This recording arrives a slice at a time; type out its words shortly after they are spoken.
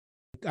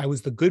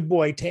the good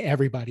boy to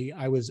everybody.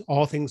 I was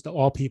all things to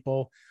all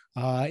people.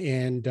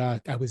 And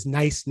I was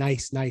nice,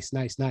 nice, nice,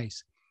 nice,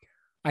 nice.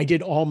 I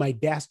did all my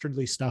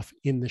dastardly stuff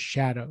in the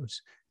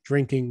shadows,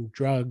 drinking,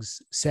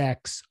 drugs,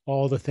 sex,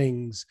 all the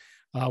things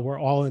were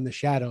all in the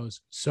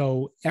shadows.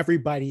 So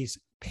everybody's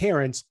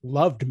parents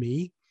loved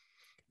me,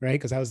 right?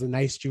 Because I was the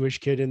nice Jewish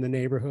kid in the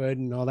neighborhood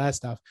and all that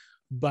stuff.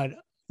 But,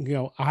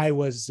 I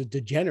was a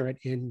degenerate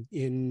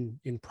in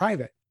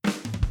private.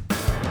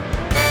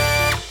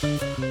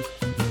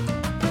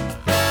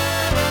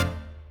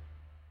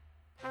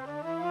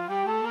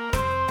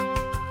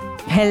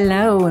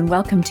 Hello and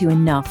welcome to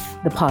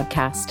Enough, the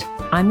podcast.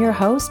 I'm your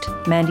host,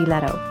 Mandy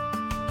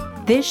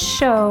Leto. This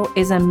show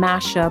is a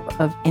mashup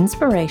of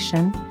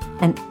inspiration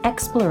and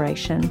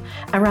exploration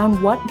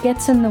around what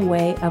gets in the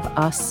way of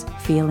us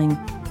feeling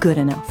good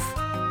enough.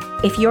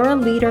 If you're a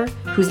leader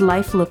whose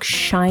life looks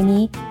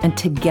shiny and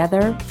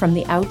together from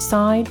the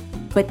outside,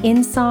 but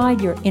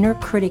inside your inner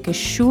critic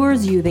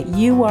assures you that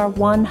you are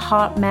one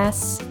hot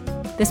mess,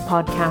 this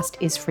podcast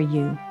is for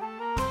you.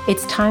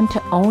 It's time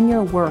to own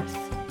your worth.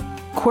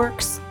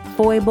 Quirks,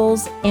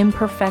 foibles,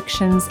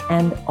 imperfections,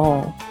 and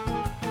all.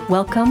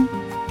 Welcome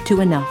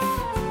to Enough.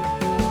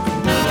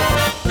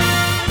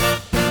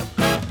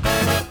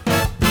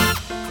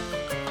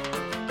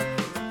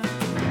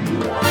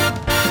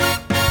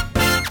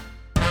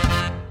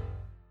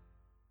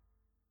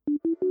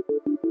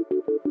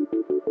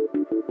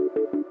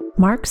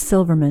 Mark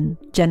Silverman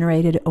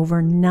generated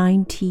over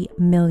 $90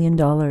 million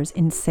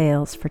in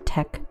sales for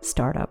tech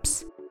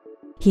startups.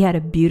 He had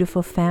a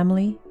beautiful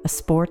family, a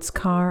sports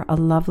car, a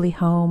lovely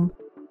home.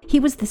 He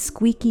was the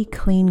squeaky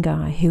clean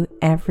guy who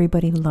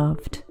everybody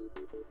loved.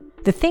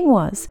 The thing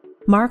was,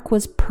 Mark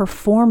was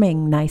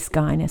performing nice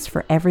guyness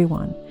for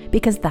everyone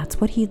because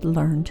that's what he'd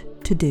learned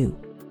to do.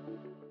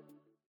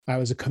 I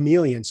was a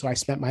chameleon, so I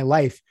spent my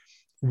life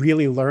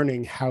really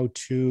learning how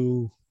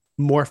to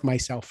morph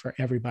myself for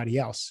everybody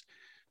else.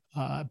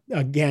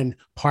 Again,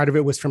 part of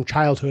it was from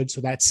childhood. So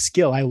that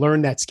skill, I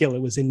learned that skill.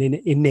 It was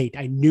innate.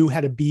 I knew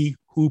how to be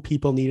who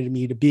people needed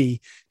me to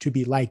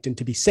be liked and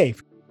to be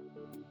safe.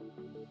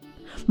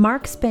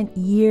 Mark spent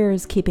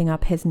years keeping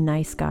up his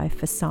nice guy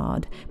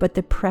facade, but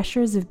the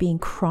pressures of being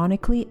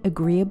chronically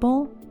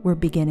agreeable were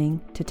beginning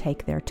to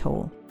take their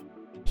toll.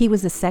 He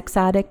was a sex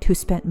addict who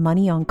spent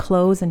money on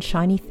clothes and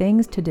shiny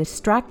things to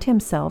distract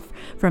himself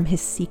from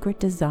his secret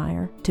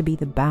desire to be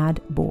the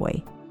bad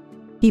boy.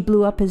 He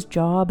blew up his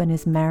job and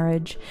his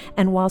marriage,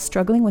 and while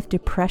struggling with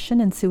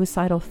depression and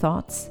suicidal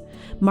thoughts,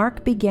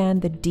 Mark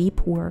began the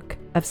deep work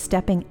of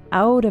stepping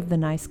out of the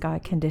nice guy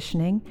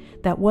conditioning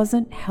that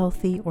wasn't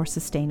healthy or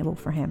sustainable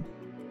for him.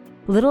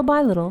 Little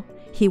by little,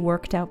 he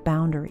worked out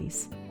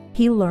boundaries.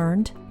 He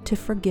learned to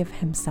forgive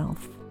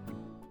himself.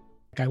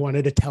 I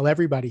wanted to tell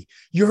everybody,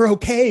 you're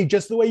okay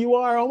just the way you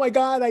are. Oh my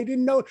God, I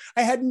didn't know.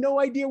 I had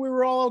no idea we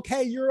were all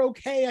okay. You're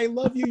okay. I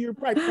love you.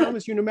 I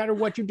promise you, no matter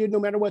what you did, no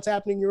matter what's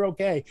happening, you're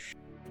okay.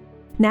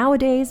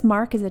 Nowadays,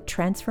 Mark is a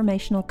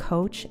transformational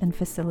coach and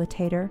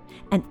facilitator,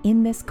 and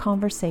in this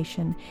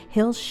conversation,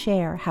 he'll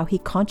share how he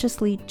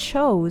consciously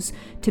chose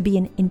to be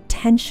an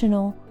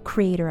intentional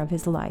creator of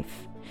his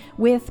life,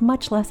 with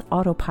much less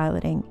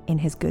autopiloting in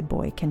his good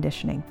boy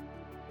conditioning.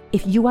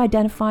 If you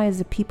identify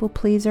as a people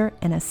pleaser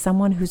and as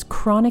someone who's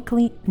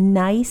chronically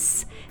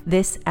nice,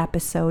 this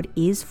episode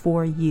is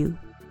for you.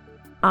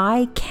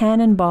 I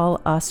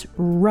cannonball us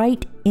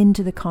right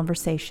into the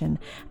conversation,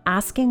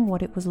 asking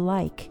what it was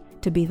like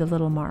to be the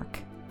little Mark.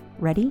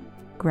 Ready?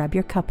 Grab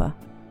your cuppa.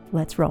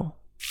 Let's roll.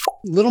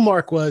 Little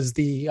Mark was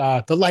the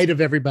light of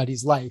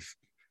everybody's life,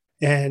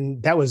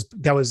 and that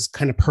was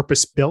kind of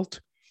purpose built.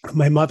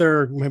 My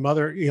mother.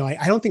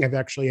 I don't think I've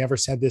actually ever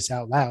said this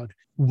out loud.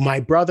 My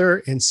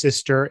brother and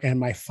sister and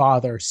my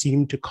father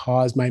seemed to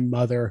cause my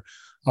mother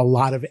a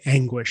lot of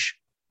anguish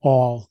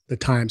all the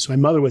time. So my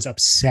mother was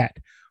upset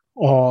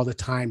all the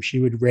time. She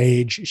would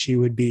rage. She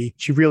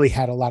really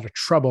had a lot of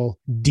trouble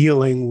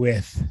dealing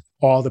with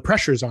all the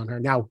pressures on her.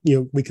 Now,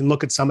 we can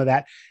look at some of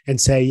that and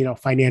say,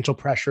 financial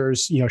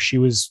pressures, she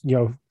was,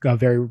 a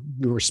very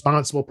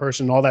responsible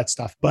person, all that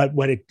stuff. But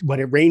what it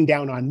rained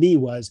down on me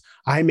was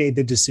I made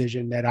the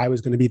decision that I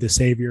was going to be the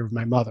savior of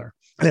my mother.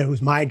 And it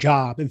was my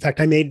job. In fact,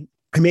 I made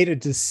a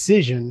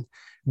decision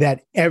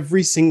that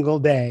every single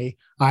day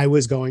I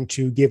was going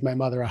to give my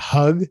mother a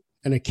hug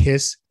and a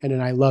kiss and an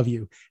I love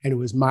you. And it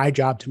was my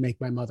job to make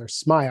my mother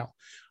smile.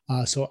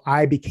 So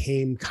I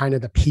became kind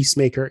of the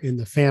peacemaker in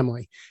the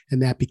family,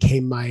 and that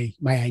became my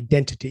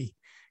identity.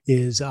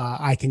 Is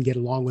I can get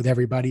along with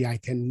everybody. I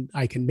can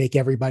make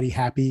everybody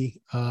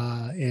happy,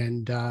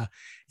 and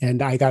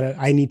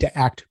I need to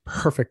act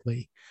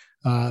perfectly.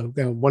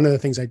 One of the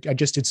things I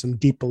just did some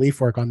deep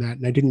belief work on that,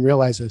 and I didn't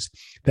realize this,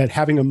 that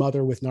having a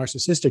mother with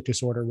narcissistic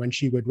disorder, when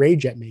she would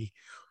rage at me,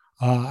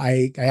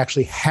 I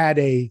actually had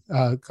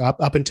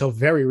up until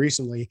very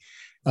recently.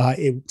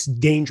 It's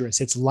dangerous.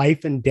 It's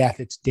life and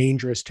death. It's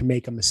dangerous to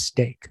make a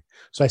mistake.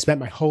 So I spent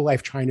my whole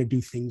life trying to do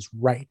things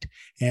right.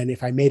 And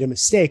if I made a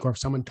mistake, or if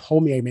someone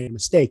told me I made a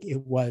mistake,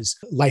 it was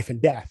life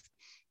and death.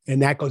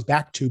 And that goes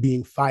back to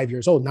being 5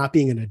 years old, not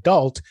being an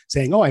adult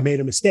saying, oh, I made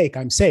a mistake,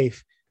 I'm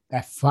safe.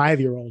 That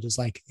 5-year-old is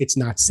like, it's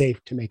not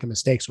safe to make a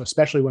mistake. So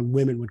especially when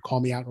women would call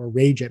me out or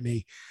rage at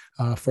me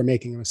for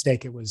making a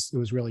mistake, it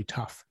was really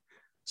tough.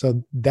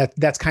 So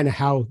that's kind of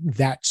how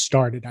that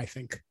started, I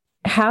think.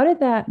 How did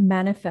that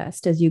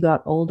manifest as you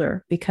got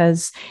older?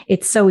 Because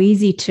it's so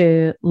easy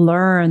to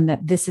learn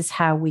that this is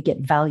how we get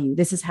value.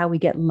 This is how we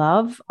get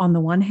love on the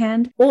one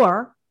hand,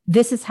 or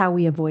this is how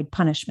we avoid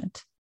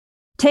punishment.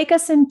 Take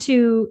us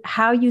into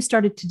how you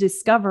started to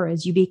discover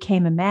as you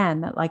became a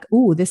man that like,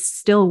 ooh, this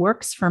still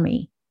works for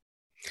me.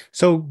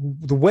 So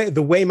the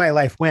way my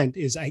life went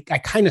is I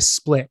kind of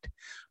split.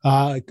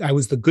 I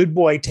was the good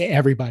boy to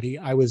everybody.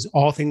 I was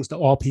all things to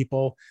all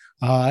people.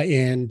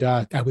 And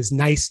I was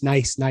nice.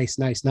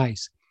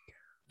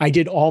 I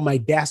did all my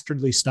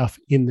dastardly stuff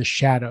in the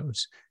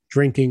shadows,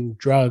 drinking,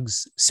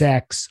 drugs,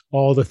 sex,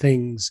 all the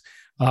things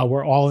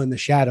were all in the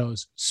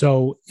shadows.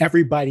 So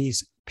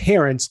everybody's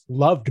parents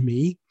loved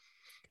me,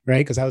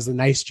 right? Because I was the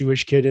nice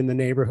Jewish kid in the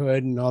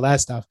neighborhood and all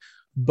that stuff.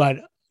 But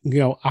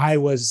I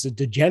was a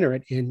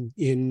degenerate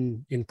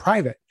in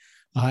private,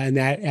 and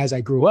that as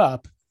I grew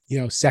up,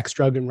 sex,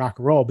 drug, and rock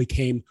and roll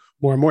became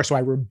more and more. So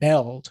I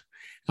rebelled,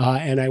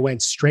 and I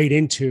went straight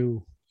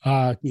into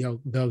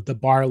the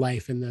bar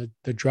life and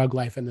the drug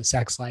life and the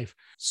sex life,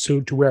 so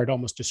to where it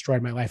almost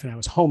destroyed my life, and I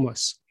was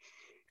homeless.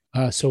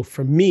 So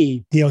for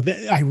me,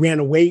 I ran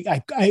away.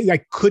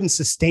 I couldn't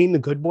sustain the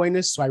good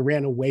boyness, so I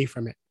ran away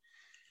from it.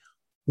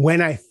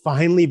 When I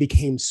finally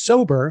became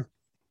sober,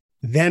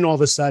 then all of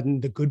a sudden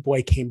the good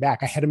boy came back.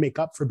 I had to make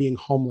up for being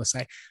homeless.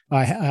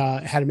 I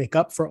had to make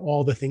up for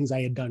all the things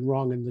I had done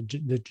wrong and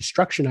the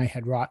destruction I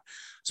had wrought.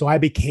 So I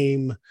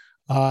became,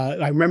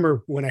 I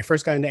remember when I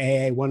first got into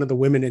AA, one of the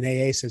women in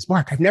AA says,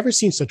 Mark, I've never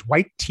seen such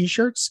white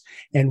t-shirts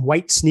and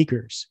white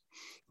sneakers.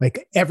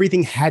 Like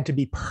everything had to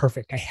be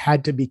perfect. I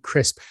had to be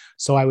crisp.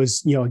 So I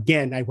was,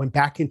 again, I went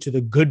back into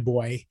the good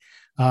boy,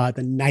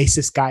 the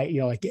nicest guy,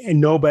 and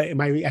nobody,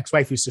 my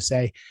ex-wife used to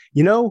say,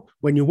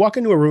 when you walk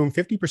into a room,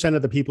 50%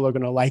 of the people are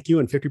going to like you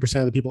and 50%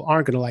 of the people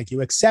aren't going to like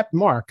you, except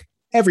Mark.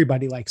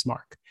 Everybody likes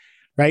Mark,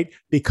 right?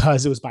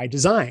 Because it was by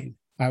design.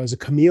 I was a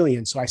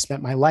chameleon. So I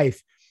spent my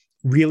life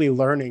really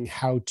learning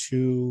how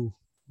to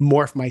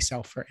morph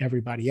myself for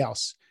everybody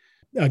else.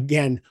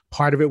 Again,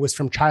 part of it was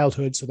from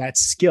childhood. So that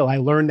skill, I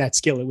learned that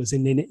skill. It was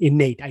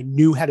innate. I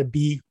knew how to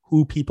be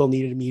who people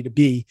needed me to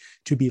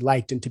be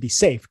liked and to be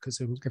safe. Because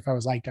if I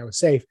was liked, I was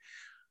safe.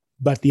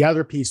 But the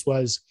other piece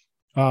was,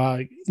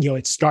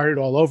 it started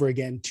all over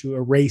again to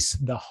erase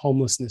the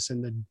homelessness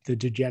and the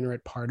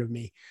degenerate part of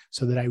me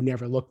so that I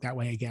never looked that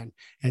way again.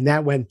 And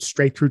that went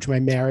straight through to my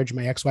marriage.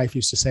 My ex-wife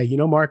used to say,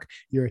 Mark,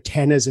 you're a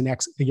 10 as an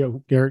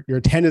you're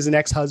a 10 as an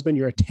ex-husband,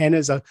 you're a 10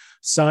 as a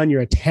son,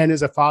 you're a 10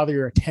 as a father,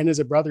 you're a 10 as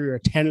a brother, you're a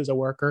 10 as a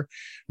worker,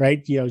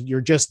 right? You're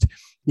just,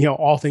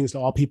 all things to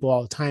all people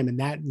all the time. And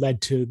that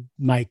led to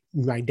my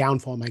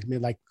downfall, my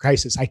midlife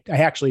crisis. I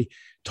actually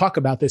talk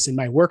about this in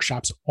my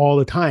workshops all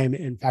the time.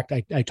 In fact,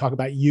 I talk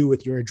about you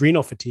with your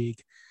adrenal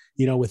fatigue.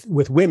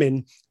 With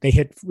women, they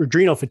hit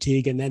adrenal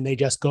fatigue and then they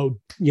just go,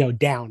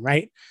 down,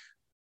 right?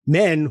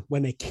 Men,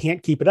 when they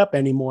can't keep it up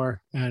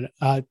anymore, and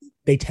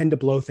they tend to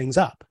blow things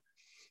up,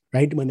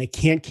 right? When they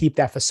can't keep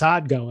that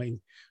facade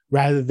going,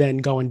 rather than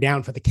going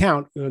down for the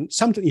count,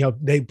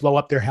 they blow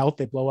up their health,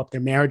 they blow up their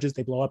marriages,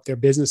 they blow up their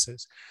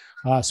businesses.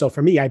 So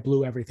for me, I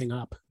blew everything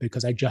up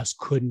because I just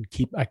couldn't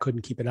keep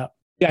it up.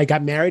 I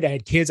got married, I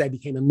had kids, I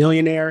became a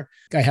millionaire.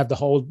 I have the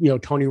whole,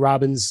 Tony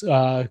Robbins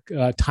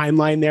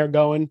timeline there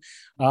going,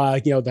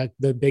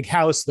 the big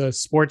house, the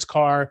sports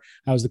car.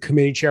 I was the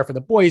committee chair for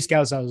the Boy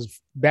Scouts. I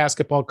was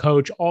basketball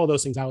coach, all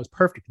those things. I was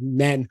perfect. And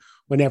then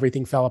when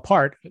everything fell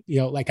apart,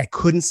 I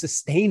couldn't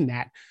sustain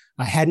that.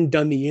 I hadn't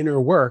done the inner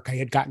work. I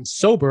had gotten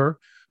sober,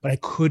 but I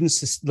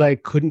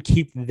couldn't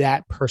keep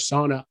that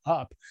persona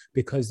up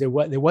because there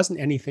wasn't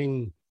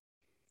anything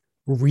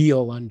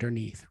real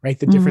underneath, right?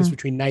 The difference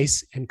between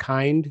nice and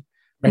kind,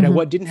 right? I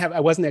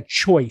wasn't a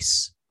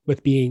choice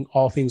with being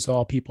all things to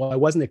all people. I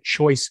wasn't a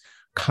choice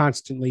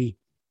constantly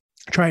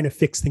trying to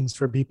fix things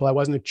for people. I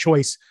wasn't a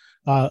choice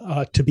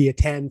to be a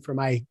 10 for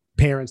my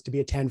parents, to be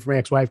a 10 for my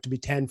ex-wife, to be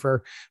 10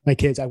 for my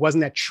kids. I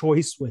wasn't that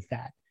choice with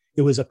that.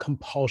 It was a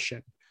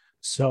compulsion.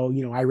 So,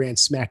 I ran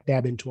smack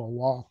dab into a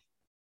wall.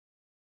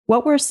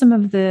 What were some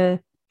of the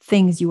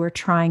things you were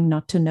trying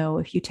not to know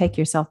if you take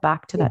yourself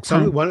back to that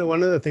time? One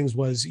of the things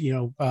was,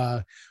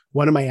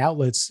 one of my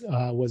outlets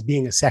was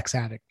being a sex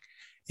addict.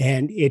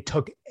 And it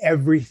took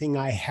everything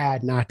I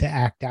had not to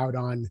act out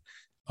on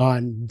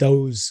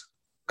those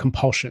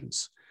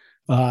compulsions,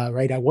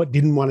 right? I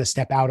didn't want to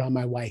step out on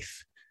my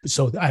wife.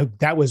 So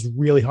that was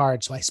really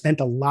hard. So I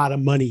spent a lot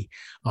of money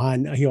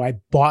on, I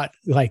bought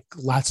like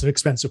lots of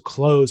expensive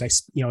clothes. I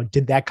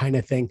did that kind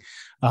of thing.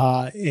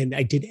 And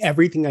I did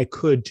everything I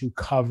could to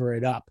cover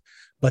it up.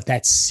 But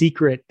that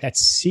secret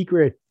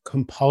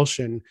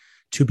compulsion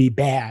to be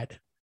bad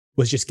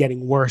was just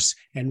getting worse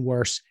and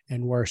worse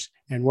and worse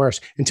and worse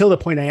until the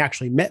point I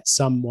actually met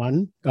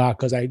someone,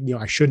 because I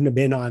shouldn't have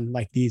been on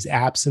like these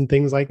apps and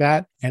things like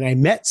that. And I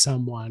met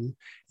someone,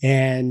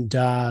 and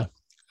I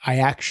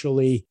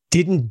actually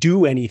didn't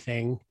do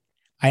anything.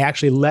 I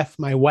actually left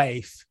my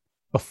wife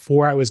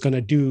before I was going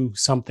to do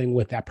something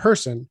with that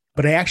person,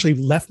 but I actually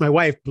left my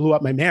wife, blew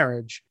up my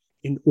marriage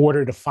in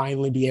order to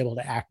finally be able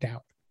to act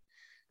out.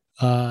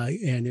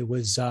 And it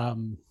was,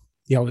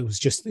 it was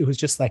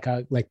just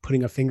like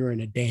putting a finger in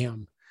a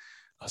dam.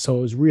 So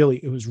it was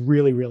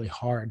really, really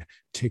hard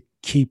to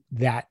keep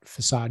that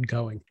facade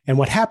going. And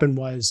what happened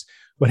was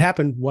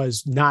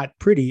not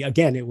pretty.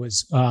 Again, it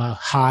was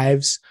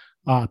hives,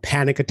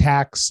 panic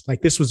attacks.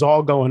 Like this was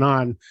all going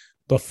on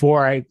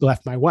before I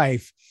left my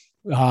wife.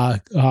 I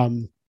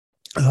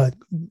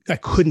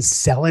couldn't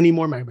sell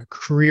anymore. My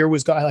career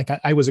was gone. Like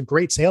I was a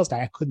great sales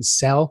guy. I couldn't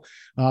sell.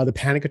 The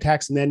panic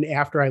attacks, and then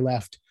after I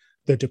left,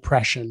 the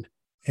depression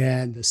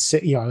and the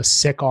sick. I was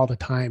sick all the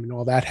time, and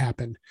all that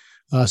happened.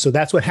 So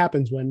that's what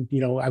happens when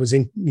I was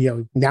in.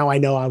 Now I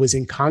know I was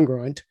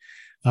incongruent,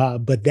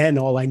 but then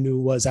all I knew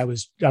was I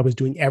was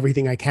doing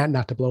everything I can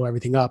not to blow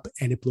everything up,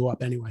 and it blew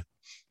up anyway.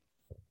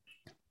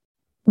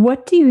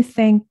 What do you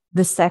think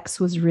the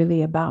sex was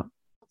really about?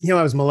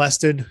 I was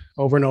molested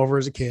over and over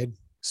as a kid.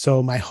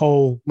 So my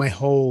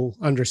whole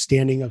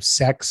understanding of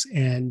sex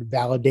and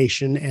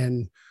validation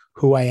and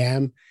who I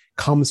am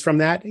comes from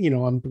that.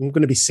 I'm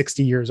going to be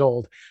 60 years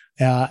old.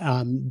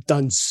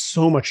 Done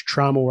so much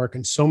trauma work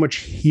and so much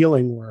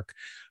healing work.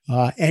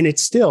 And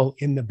it's still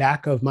in the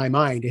back of my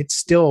mind. It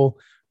still,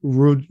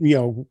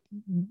 roams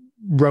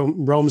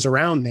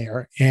around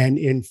there and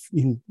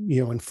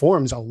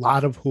informs a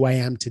lot of who I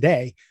am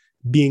today,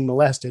 being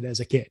molested as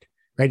a kid,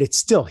 right? It's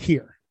still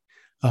here.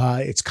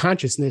 It's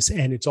consciousness,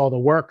 and it's all the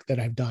work that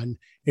I've done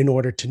in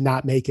order to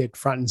not make it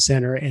front and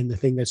center and the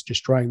thing that's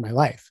destroying my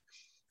life.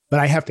 But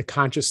I have to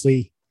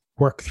consciously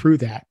work through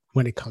that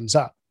when it comes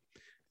up.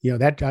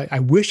 I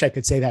wish I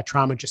could say that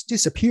trauma just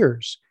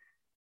disappears,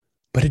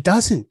 but it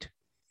doesn't.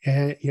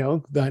 And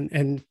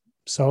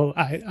so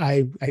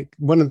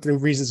one of the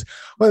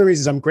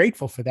reasons I'm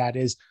grateful for that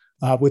is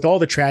with all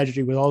the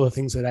tragedy, with all the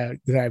things that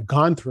I've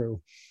gone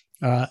through,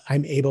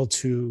 I'm able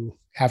to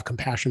have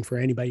compassion for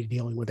anybody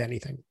dealing with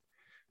anything.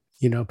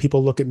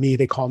 People look at me,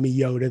 they call me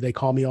Yoda, they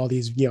call me all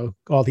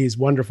these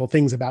wonderful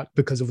things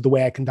because of the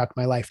way I conduct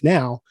my life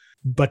now.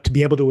 But to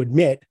be able to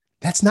admit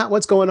that's not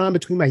what's going on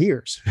between my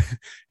ears.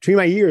 Between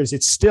my ears,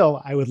 it's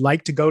still, I would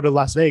like to go to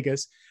Las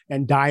Vegas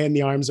and die in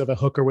the arms of a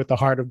hooker with a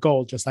heart of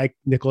gold, just like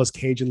Nicolas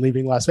Cage in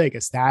Leaving Las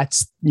Vegas.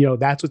 That's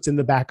what's in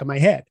the back of my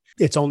head.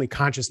 It's only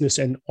consciousness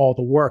and all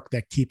the work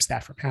that keeps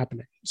that from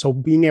happening. So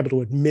being able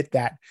to admit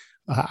that,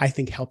 I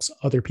think helps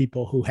other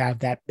people who have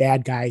that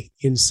bad guy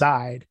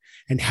inside.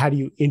 And how do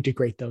you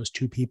integrate those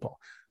two people?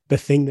 The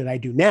thing that I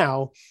do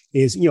now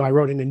is, I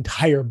wrote an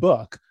entire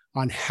book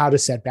on how to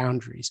set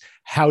boundaries,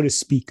 how to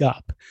speak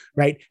up,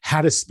 right?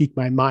 How to speak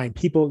my mind.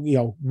 People,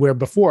 where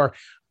before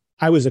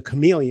I was a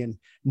chameleon,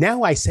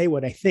 now I say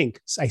what I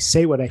think. I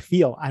say what I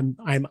feel.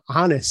 I'm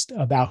honest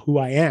about who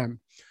I am.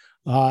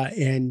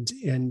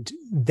 And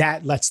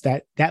that lets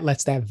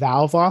that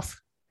valve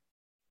off,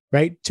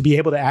 right? To be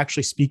able to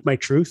actually speak my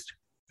truth.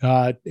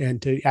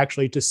 And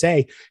to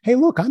say, hey,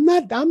 look, I'm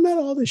not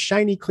all this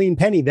shiny, clean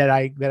penny that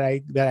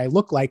I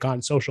look like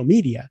on social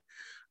media.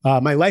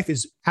 My life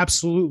is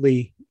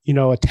absolutely,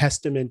 a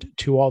testament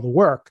to all the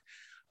work.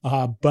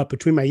 But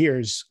between my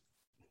ears,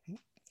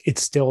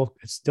 it's still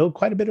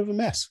quite a bit of a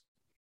mess.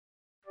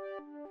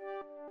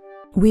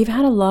 We've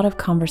had a lot of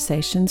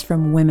conversations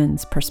from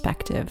women's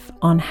perspective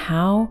on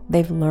how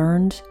they've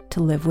learned to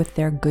live with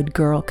their good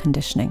girl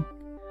conditioning.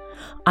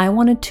 I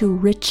wanted to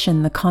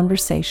richen the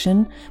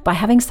conversation by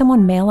having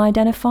someone male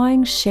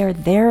identifying share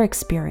their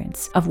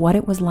experience of what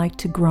it was like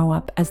to grow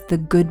up as the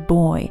good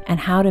boy and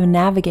how to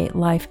navigate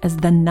life as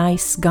the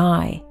nice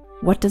guy.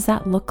 What does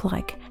that look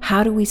like?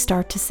 How do we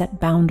start to set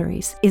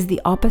boundaries? Is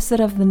the opposite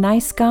of the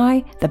nice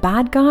guy the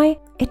bad guy?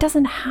 It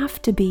doesn't have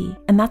to be.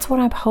 And that's what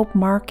I hope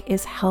Mark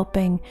is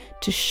helping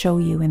to show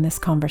you in this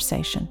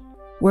conversation.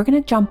 We're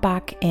going to jump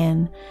back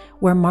in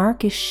where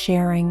Mark is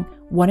sharing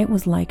what it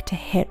was like to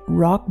hit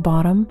rock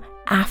bottom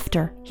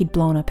after he'd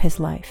blown up his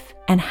life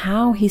and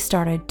how he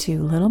started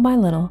to, little by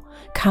little,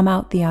 come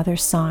out the other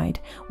side,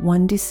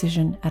 one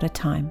decision at a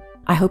time.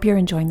 I hope you're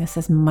enjoying this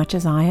as much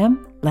as I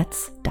am.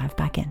 Let's dive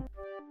back in.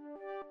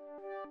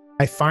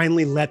 I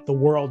finally let the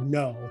world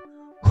know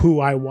who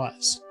I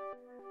was,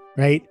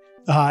 right?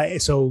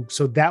 So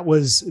that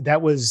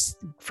was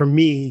for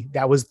me,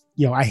 that was,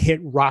 I hit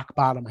rock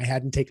bottom. I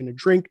hadn't taken a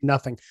drink,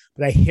 nothing,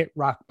 but I hit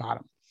rock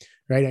bottom,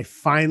 right? I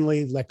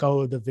finally let go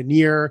of the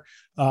veneer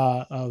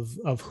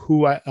of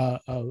who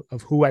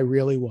I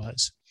really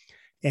was.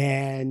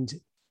 And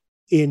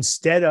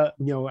instead of,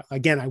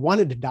 again, I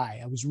wanted to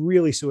die. I was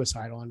really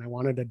suicidal and I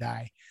wanted to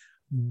die.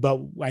 But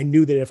I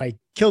knew that if I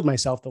killed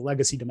myself, the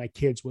legacy to my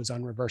kids was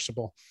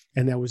unreversible.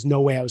 And there was no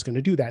way I was going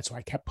to do that. So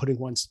I kept putting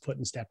one foot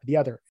in step of the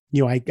other.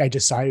 I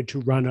decided to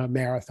run a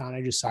marathon.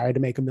 I decided to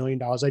make $1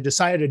 million. I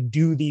decided to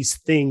do these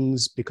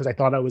things because I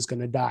thought I was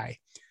going to die.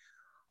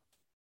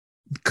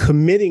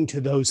 Committing to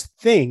those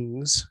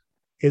things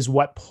is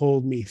what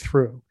pulled me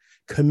through.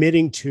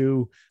 Committing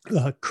to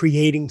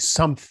creating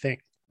something,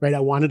 right?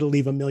 I wanted to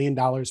leave $1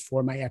 million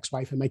for my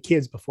ex-wife and my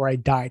kids before I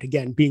died.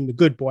 Again, being the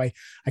good boy,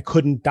 I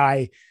couldn't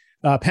die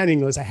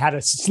penniless. I had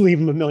to leave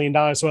him $1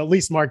 million. So at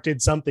least Mark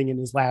did something in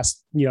his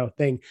last,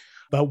 thing.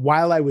 But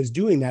while I was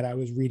doing that, I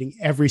was reading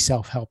every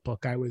self-help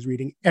book. I was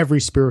reading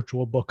every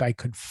spiritual book I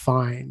could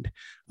find,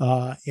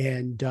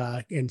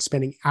 and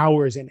spending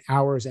hours and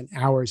hours and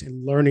hours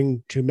and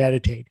learning to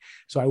meditate.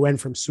 So I went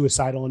from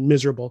suicidal and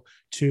miserable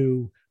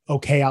to,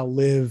 okay, I'll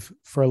live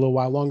for a little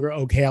while longer.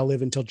 Okay, I'll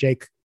live until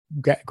Jake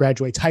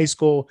graduates high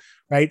school,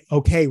 right?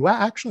 Okay, well,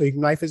 actually,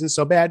 life isn't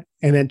so bad.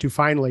 And then to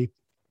finally,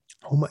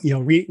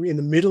 in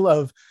the middle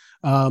of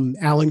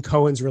Alan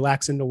Cohen's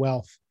Relax into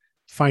Wealth,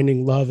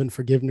 finding love and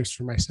forgiveness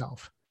for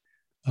myself.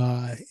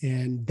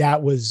 And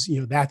that was,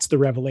 that's the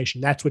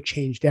revelation. That's what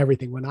changed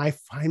everything. When I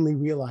finally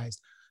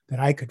realized that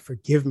I could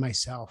forgive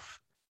myself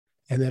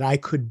and that I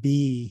could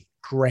be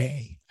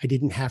gray. I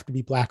didn't have to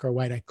be black or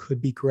white. I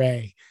could be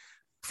gray.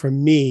 For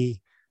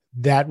me,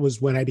 that was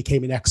when I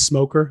became an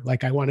ex-smoker.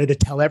 Like I wanted to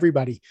tell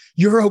everybody,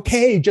 you're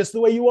okay just the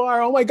way you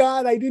are. Oh my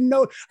God, I didn't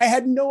know. I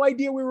had no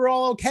idea we were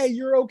all okay.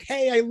 You're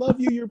okay. I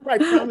love you. I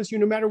promise you,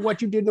 no matter what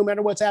you did, no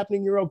matter what's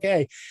happening, you're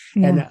okay.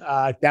 Yeah.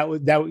 And that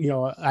was,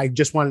 I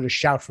just wanted to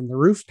shout from the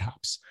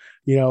rooftops,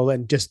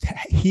 and just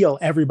heal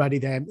everybody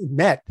that I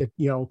met that,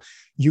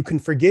 you can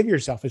forgive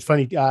yourself. It's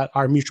funny.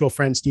 Our mutual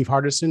friend, Steve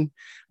Hardison,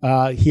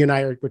 he and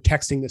I were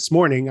texting this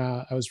morning.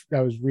 I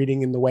was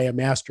reading In the Way of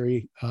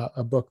Mastery,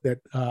 a book that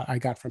I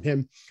got from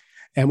him.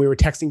 And we were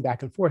texting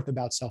back and forth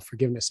about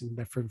self-forgiveness, and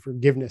that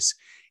forgiveness,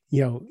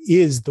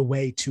 is the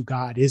way to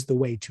God, is the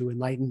way to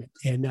enlightenment.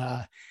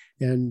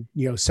 And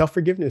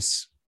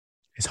self-forgiveness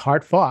is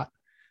hard fought,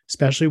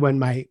 especially when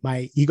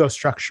my ego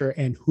structure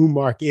and who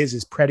Mark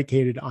is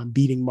predicated on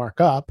beating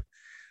Mark up.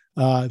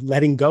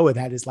 Letting go of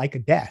that is like a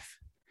death.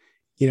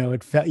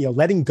 It felt,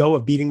 letting go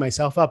of beating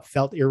myself up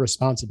felt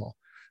irresponsible.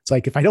 It's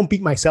like, if I don't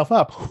beat myself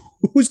up,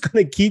 who's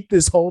going to keep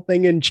this whole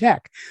thing in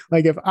check?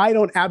 Like, if I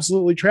don't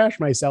absolutely trash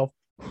myself,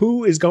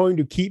 who is going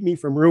to keep me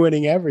from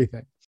ruining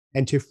everything?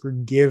 And to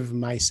forgive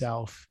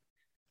myself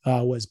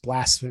was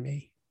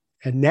blasphemy.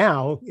 And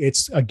now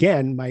it's,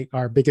 again,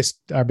 our biggest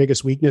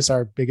weakness,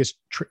 our biggest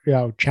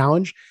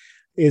challenge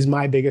is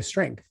my biggest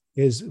strength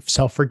is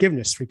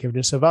self-forgiveness,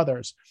 forgiveness of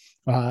others,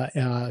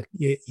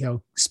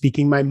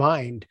 speaking my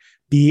mind,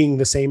 being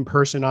the same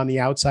person on the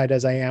outside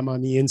as I am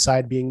on the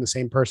inside, being the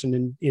same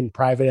person in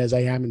private as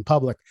I am in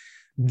public.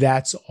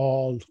 That's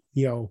all,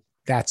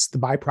 that's the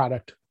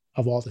byproduct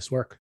of all this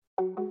work.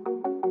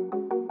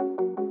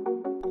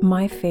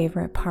 My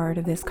favorite part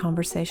of this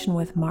conversation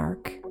with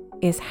Mark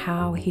is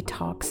how he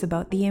talks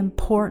about the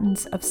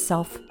importance of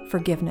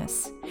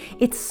self-forgiveness.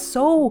 It's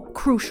so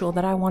crucial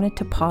that I wanted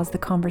to pause the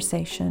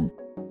conversation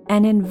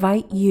and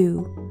invite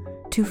you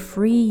to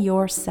free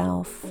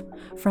yourself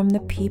from the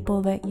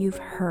people that you've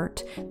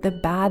hurt, the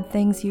bad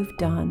things you've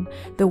done,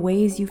 the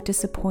ways you've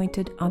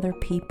disappointed other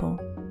people.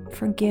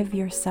 Forgive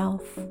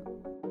yourself.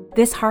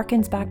 This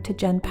harkens back to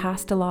Jen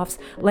Pastiloff's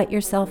Let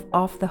Yourself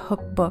Off the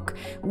Hook book.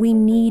 We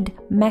need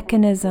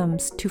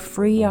mechanisms to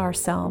free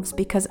ourselves,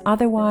 because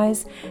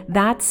otherwise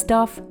that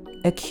stuff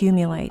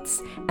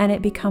accumulates and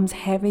it becomes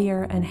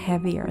heavier and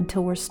heavier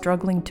until we're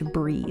struggling to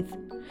breathe.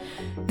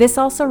 This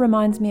also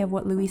reminds me of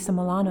what Luisa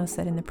Milano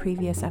said in the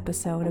previous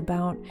episode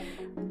about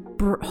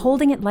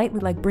holding it lightly,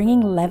 like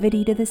bringing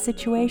levity to the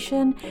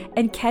situation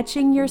and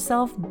catching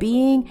yourself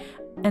being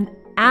an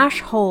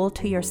ash hole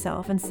to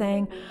yourself and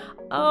saying,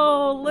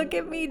 oh, look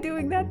at me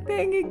doing that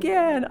thing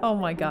again. Oh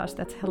my gosh,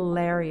 that's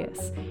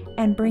hilarious.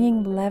 And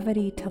bringing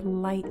levity to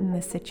lighten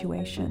the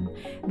situation.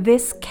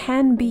 This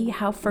can be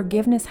how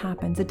forgiveness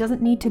happens. It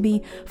doesn't need to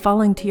be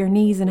falling to your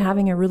knees and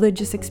having a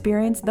religious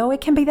experience, though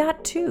it can be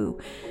that too.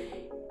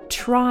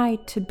 Try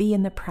to be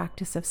in the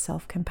practice of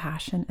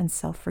self-compassion and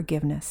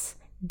self-forgiveness.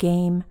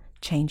 Game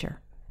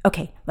changer.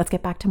 Okay, let's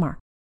get back to Mark.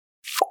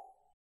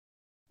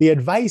 The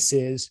advice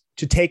is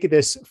to take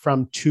this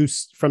from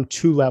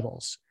two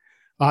levels.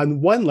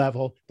 On one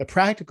level, the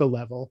practical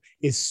level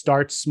is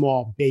start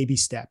small, baby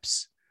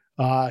steps.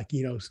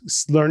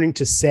 Learning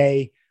to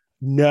say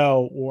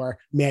no, or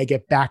may I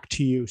get back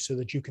to you, so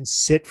that you can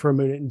sit for a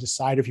minute and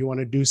decide if you want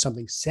to do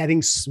something.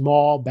 Setting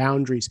small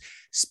boundaries,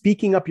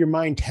 speaking up your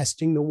mind,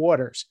 testing the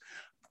waters.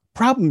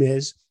 Problem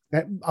is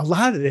that a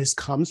lot of this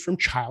comes from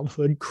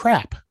childhood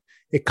crap.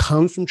 It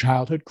comes from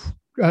childhood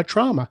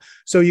trauma.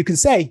 So you can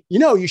say,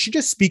 you should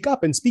just speak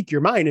up and speak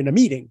your mind in a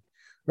meeting,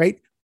 right?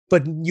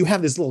 But you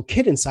have this little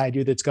kid inside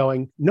you that's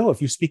going, no, if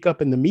you speak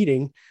up in the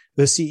meeting,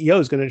 the CEO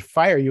is going to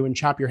fire you and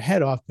chop your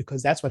head off,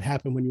 because that's what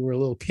happened when you were a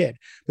little kid.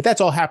 But that's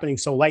all happening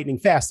so lightning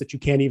fast that you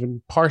can't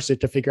even parse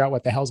it to figure out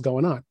what the hell's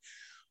going on.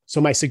 So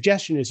my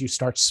suggestion is you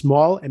start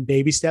small and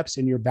baby steps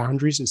in your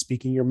boundaries and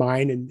speaking your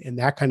mind and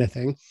that kind of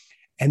thing.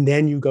 And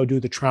then you go do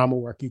the trauma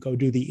work, you go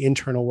do the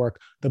internal work,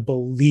 the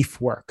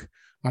belief work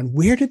on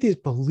where did this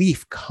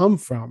belief come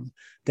from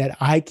that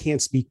I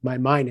can't speak my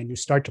mind? And you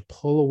start to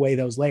pull away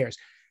those layers.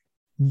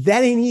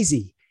 That ain't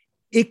easy.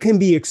 It can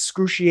be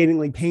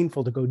excruciatingly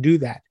painful to go do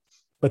that,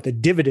 but the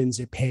dividends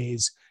it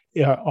pays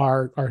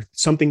are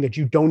something that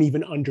you don't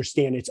even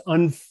understand. It's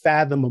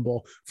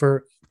unfathomable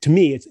to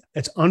me,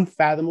 it's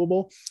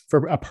unfathomable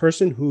for a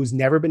person who's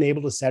never been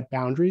able to set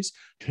boundaries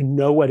to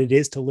know what it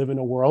is to live in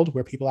a world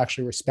where people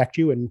actually respect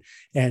you and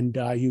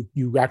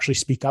you actually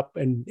speak up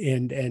and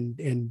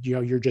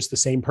you're just the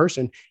same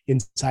person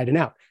inside and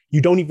out.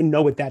 You don't even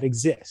know what that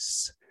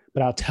exists.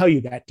 But I'll tell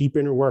you that deep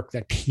inner work,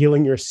 that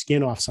peeling your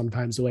skin off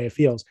sometimes the way it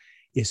feels,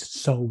 is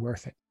so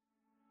worth it.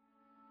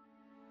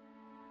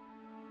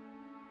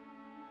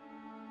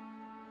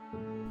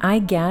 I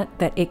get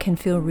that it can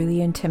feel really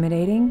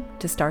intimidating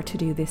to start to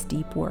do this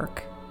deep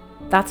work.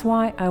 That's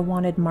why I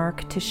wanted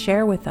Mark to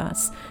share with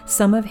us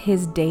some of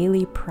his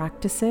daily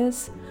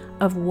practices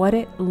of what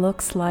it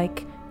looks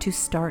like to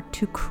start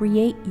to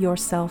create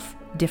yourself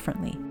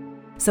differently.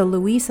 So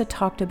Louisa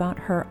talked about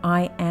her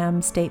I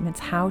am statements,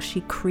 how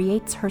she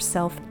creates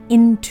herself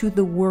into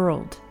the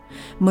world.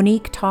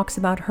 Monique talks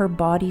about her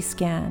body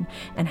scan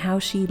and how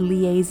she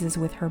liaises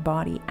with her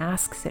body,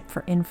 asks it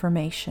for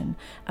information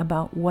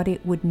about what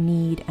it would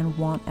need and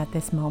want at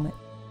this moment.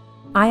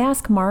 I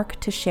ask Mark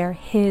to share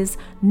his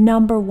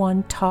number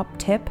one top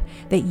tip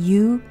that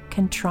you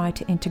can try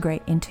to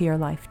integrate into your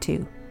life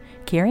too.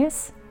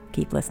 Curious?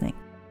 Keep listening.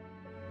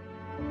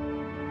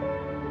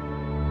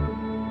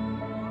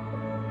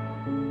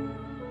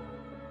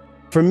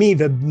 For me,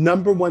 the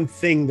number one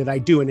thing that I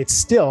do, and it's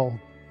still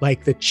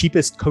like the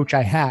cheapest coach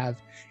I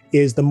have,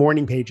 is the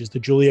morning pages, the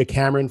Julia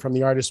Cameron from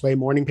The Artist's Way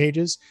morning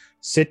pages.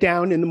 Sit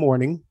down in the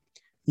morning,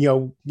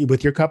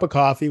 with your cup of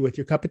coffee, with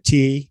your cup of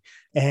tea,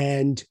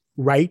 and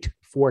write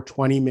for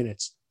 20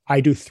 minutes.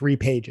 I do 3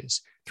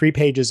 pages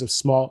of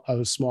small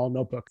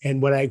notebook.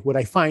 And what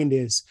I find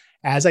is,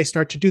 as I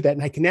start to do that,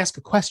 and I can ask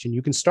a question,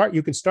 I start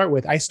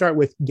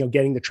with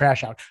getting the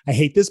trash out. I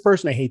hate this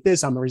person. I hate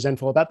this. I'm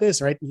resentful about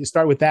this, right? You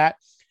start with that.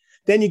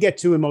 Then you get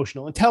to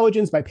emotional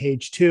intelligence by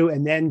page 2,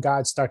 and then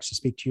God starts to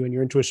speak to you and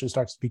your intuition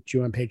starts to speak to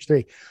you on page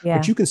 3. Yeah.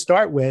 But you can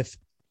start with,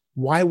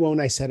 why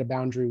won't I set a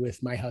boundary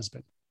with my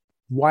husband?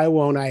 Why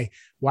won't I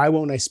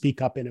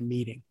speak up in a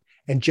meeting?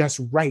 And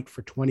just write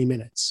for 20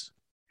 minutes.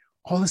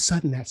 All of a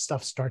sudden that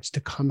stuff starts to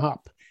come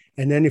up.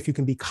 And then if you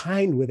can be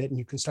kind with it and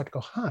you can start to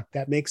go,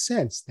 that makes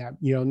sense. That,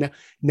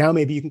 now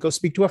maybe you can go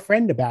speak to a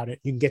friend about it.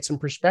 You can get some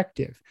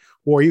perspective,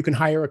 or you can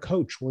hire a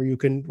coach, or you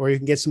can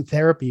get some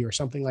therapy or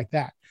something like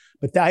that.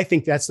 But I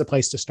think that's the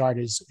place to start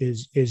is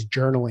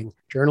journaling,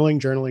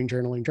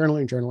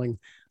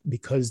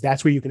 because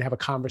that's where you can have a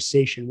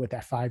conversation with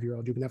that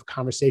 5-year-old. You can have a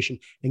conversation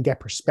and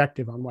get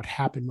perspective on what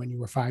happened when you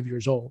were 5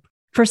 years old.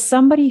 For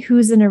somebody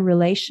who's in a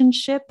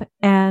relationship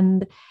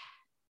and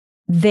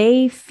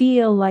they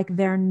feel like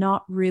they're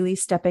not really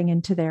stepping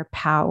into their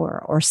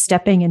power or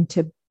stepping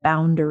into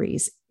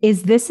boundaries,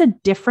 is this a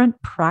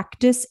different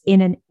practice in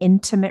an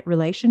intimate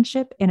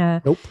relationship?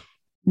 Nope.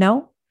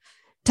 No?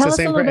 It's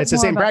the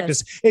same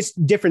practice. It's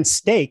different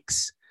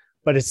stakes,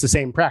 but it's the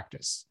same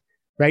practice,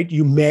 right?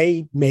 You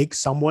may make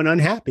someone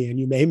unhappy, and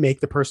you may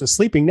make the person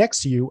sleeping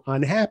next to you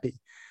unhappy,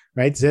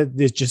 right?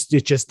 It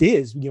just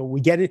is.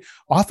 We get it.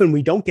 Often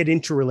we don't get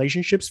into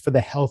relationships for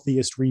the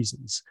healthiest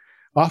reasons.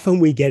 Often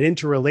we get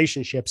into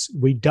relationships,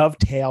 we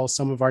dovetail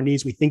some of our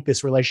needs. We think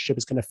this relationship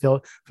is going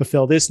to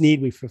fulfill this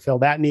need. We fulfill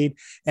that need,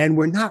 and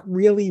we're not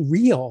really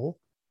real.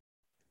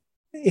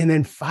 And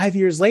then 5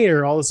 years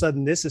later, all of a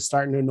sudden, this is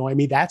starting to annoy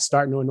me. That's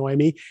starting to annoy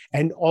me.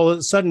 And all of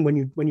a sudden,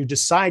 when you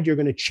decide you're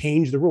going to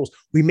change the rules,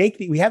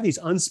 we have these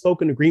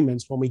unspoken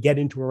agreements when we get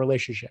into a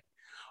relationship.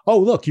 Oh,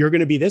 look, you're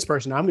going to be this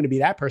person. I'm going to be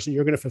that person.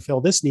 You're going to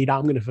fulfill this need.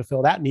 I'm going to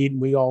fulfill that need. And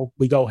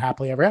we go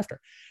happily ever after.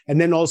 And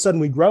then all of a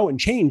sudden we grow and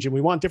change and we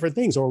want different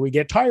things, or we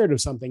get tired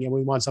of something and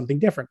we want something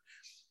different.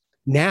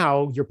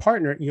 Now your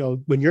partner,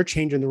 when you're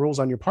changing the rules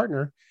on your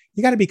partner,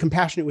 you got to be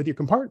compassionate with your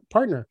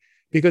partner,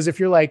 because if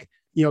you're like,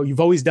 you've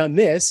always done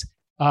this,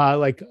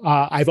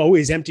 I've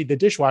always emptied the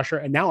dishwasher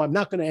and now I'm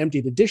not going to empty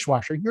the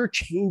dishwasher. You're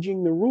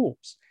changing the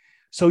rules.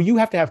 So you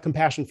have to have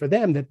compassion for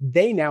them, that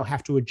they now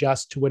have to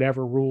adjust to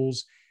whatever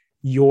rules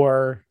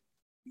you're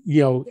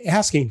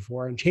asking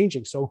for and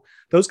changing. So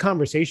those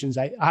conversations,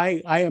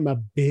 I am a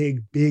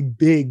big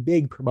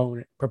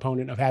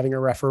proponent of having a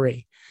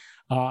referee.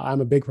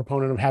 I'm a big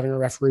proponent of having a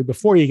referee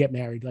before you get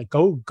married. Like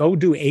go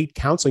do 8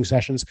 counseling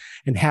sessions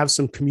and have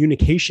some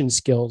communication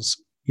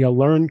skills.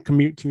 Learn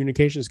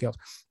communication skills.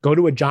 Go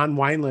to a John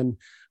Wineland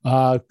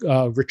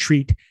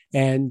retreat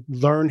and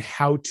learn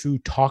how to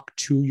talk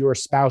to your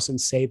spouse and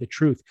say the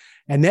truth.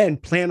 And then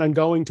plan on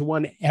going to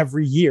one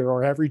every year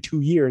or every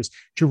 2 years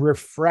to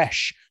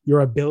refresh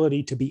your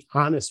ability to be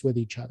honest with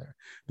each other,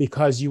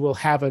 because you will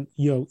have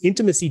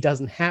intimacy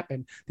doesn't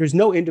happen. There's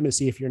no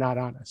intimacy if you're not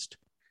honest.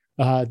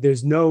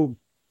 There's no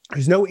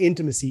There's no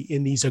intimacy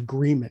in these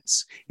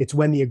agreements. It's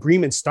when the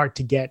agreements start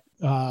to get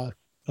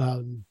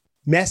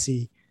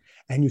messy,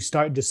 and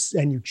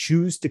you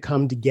choose to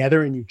come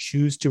together, and you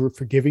choose to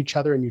forgive each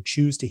other, and you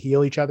choose to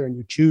heal each other, and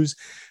you choose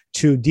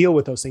to deal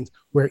with those things,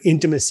 where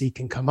intimacy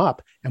can come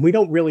up. And we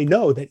don't really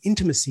know that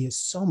intimacy is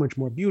so much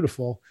more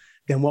beautiful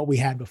than what we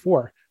had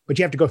before. But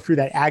you have to go through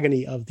that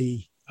agony of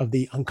the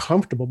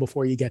uncomfortable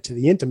before you get to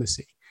the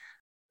intimacy.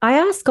 I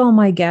ask all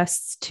my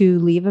guests to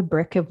leave a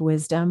brick of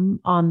wisdom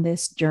on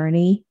this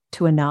journey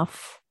to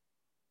enough,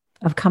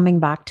 of coming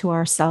back to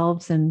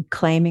ourselves and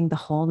claiming the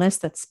wholeness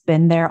that's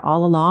been there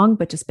all along,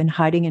 but just been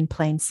hiding in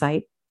plain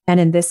sight. And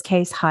in this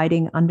case,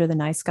 hiding under the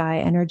nice guy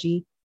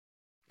energy.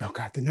 Oh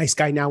God, the nice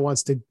guy now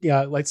wants to,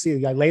 let's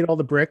see, I laid all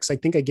the bricks. I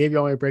think I gave you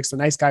all my bricks. The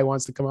nice guy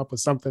wants to come up with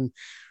something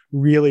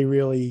really,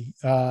 really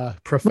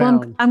profound.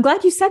 Well, I'm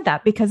glad you said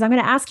that, because I'm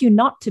going to ask you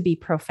not to be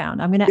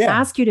profound. I'm going to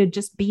ask you to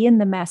just be in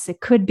the mess.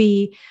 It could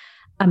be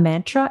a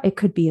mantra. It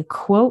could be a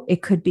quote.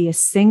 It could be a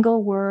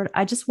single word.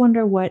 I just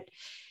wonder what...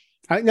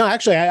 No,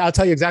 actually, I'll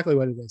tell you exactly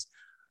what it is.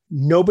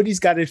 Nobody's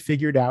got it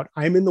figured out.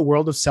 I'm in the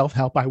world of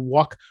self-help. I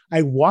walk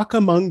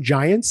among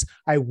giants.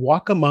 I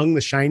walk among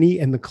the shiny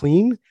and the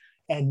clean,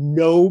 and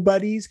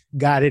nobody's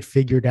got it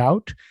figured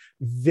out.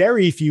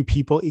 Very few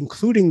people,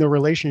 including the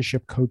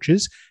relationship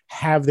coaches,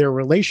 have their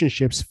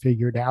relationships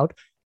figured out.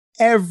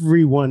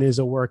 Everyone is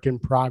a work in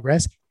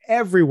progress.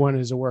 Everyone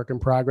is a work in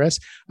progress.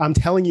 I'm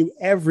telling you,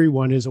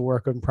 everyone is a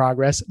work in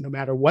progress, no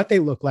matter what they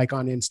look like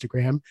on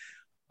Instagram.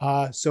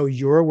 So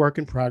you're a work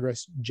in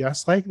progress,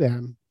 just like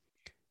them.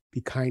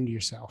 Be kind to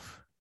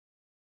yourself.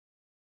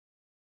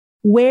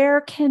 Where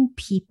can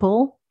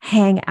people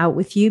hang out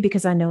with you?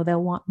 Because I know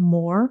they'll want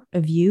more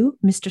of you,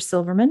 Mr.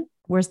 Silverman.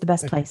 Where's the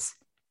best place?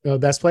 The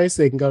best place,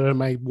 they can go to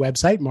my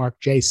website,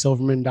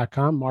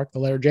 markjsilverman.com, Mark, the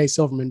letter J,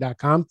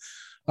 Silverman.com.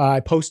 I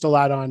post a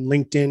lot on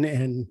LinkedIn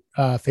and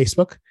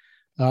Facebook.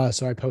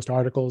 So I post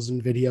articles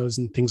and videos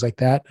and things like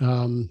that.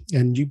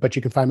 But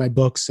you can find my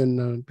books,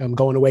 and I'm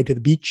going away to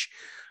the beach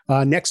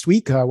next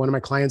week. One of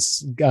my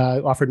clients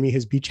offered me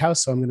his beach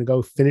house, so I'm going to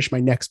go finish my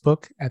next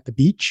book at the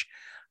beach.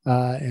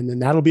 And then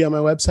that'll be on my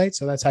website.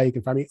 So that's how you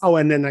can find me. Oh,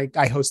 and then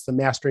I host the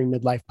Mastering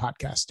Midlife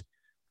podcast,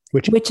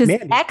 which is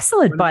Mandy,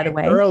 excellent, by the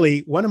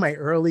way. One of my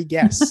early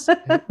guests,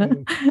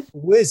 an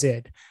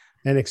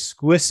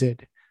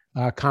exquisite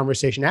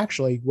conversation.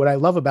 Actually, what I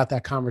love about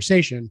that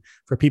conversation,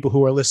 for people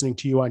who are listening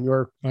to you on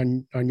your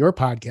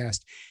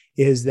podcast,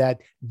 is that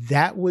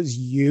was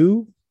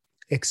you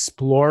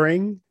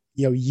exploring,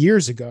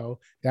 years ago.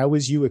 That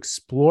was you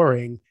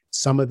exploring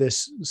some of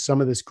this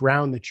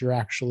ground that you're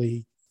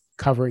actually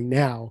covering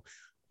now,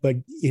 but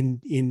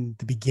in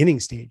the beginning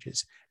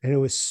stages. And it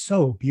was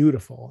so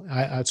beautiful.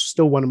 It's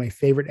still one of my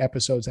favorite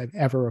episodes I've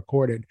ever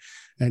recorded,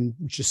 and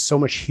just so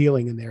much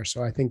healing in there.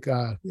 So I think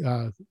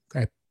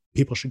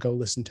people should go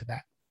listen to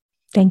that.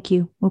 Thank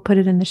you. We'll put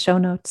it in the show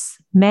notes.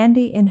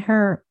 Mandy in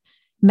her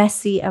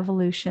messy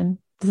evolution.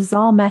 This is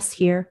all mess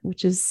here,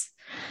 which is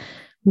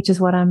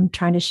what I'm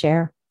trying to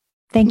share.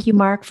 Thank you,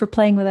 Mark, for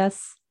playing with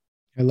us.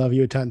 I love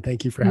you a ton.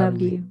 Thank you for having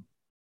me. You.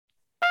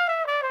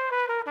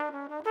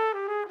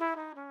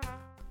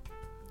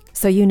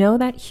 So you know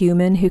that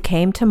human who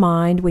came to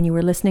mind when you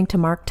were listening to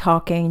Mark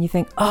talking and you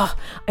think, oh,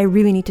 I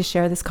really need to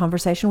share this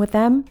conversation with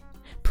them?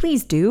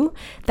 Please do.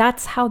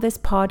 That's how this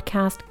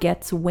podcast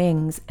gets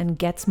wings and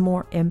gets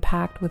more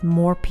impact with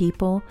more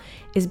people,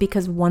 is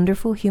because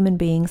wonderful human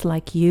beings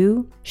like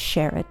you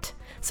share it.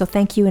 So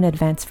thank you in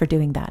advance for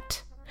doing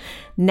that.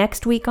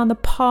 Next week on the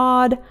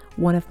pod,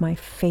 one of my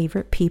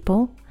favorite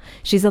people.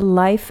 She's a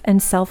life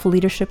and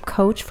self-leadership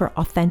coach for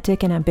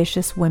authentic and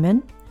ambitious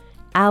women.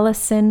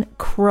 Allison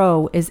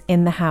Crow is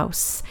in the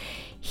house.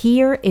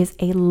 Here is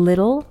a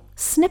little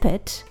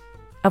snippet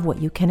of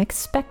what you can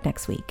expect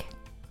next week.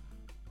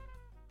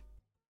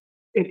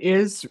 It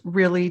is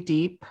really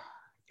deep.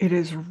 It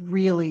is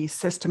really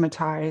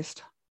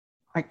systematized,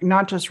 like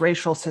not just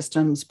racial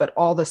systems, but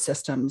all the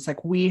systems.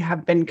 Like, we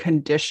have been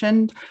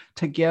conditioned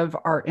to give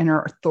our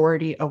inner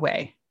authority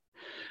away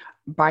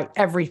by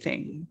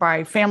everything,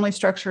 by family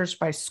structures,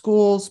 by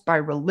schools, by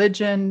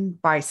religion,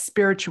 by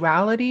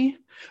spirituality.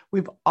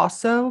 We've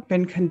also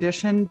been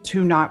conditioned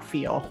to not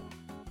feel.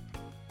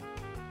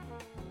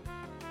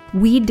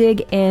 We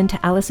dig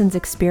into Allison's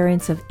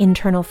experience of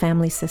internal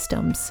family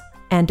systems.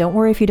 And don't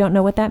worry if you don't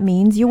know what that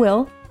means, you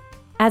will.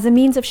 As a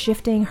means of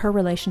shifting her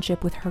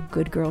relationship with her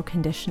good girl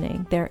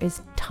conditioning, there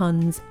is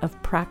tons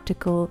of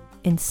practical,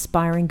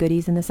 inspiring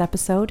goodies in this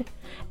episode,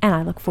 and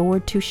I look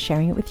forward to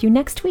sharing it with you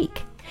next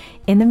week.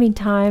 In the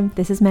meantime,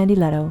 this is Mandy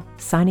Leto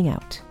signing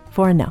out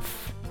for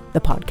Enough,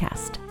 the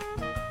podcast.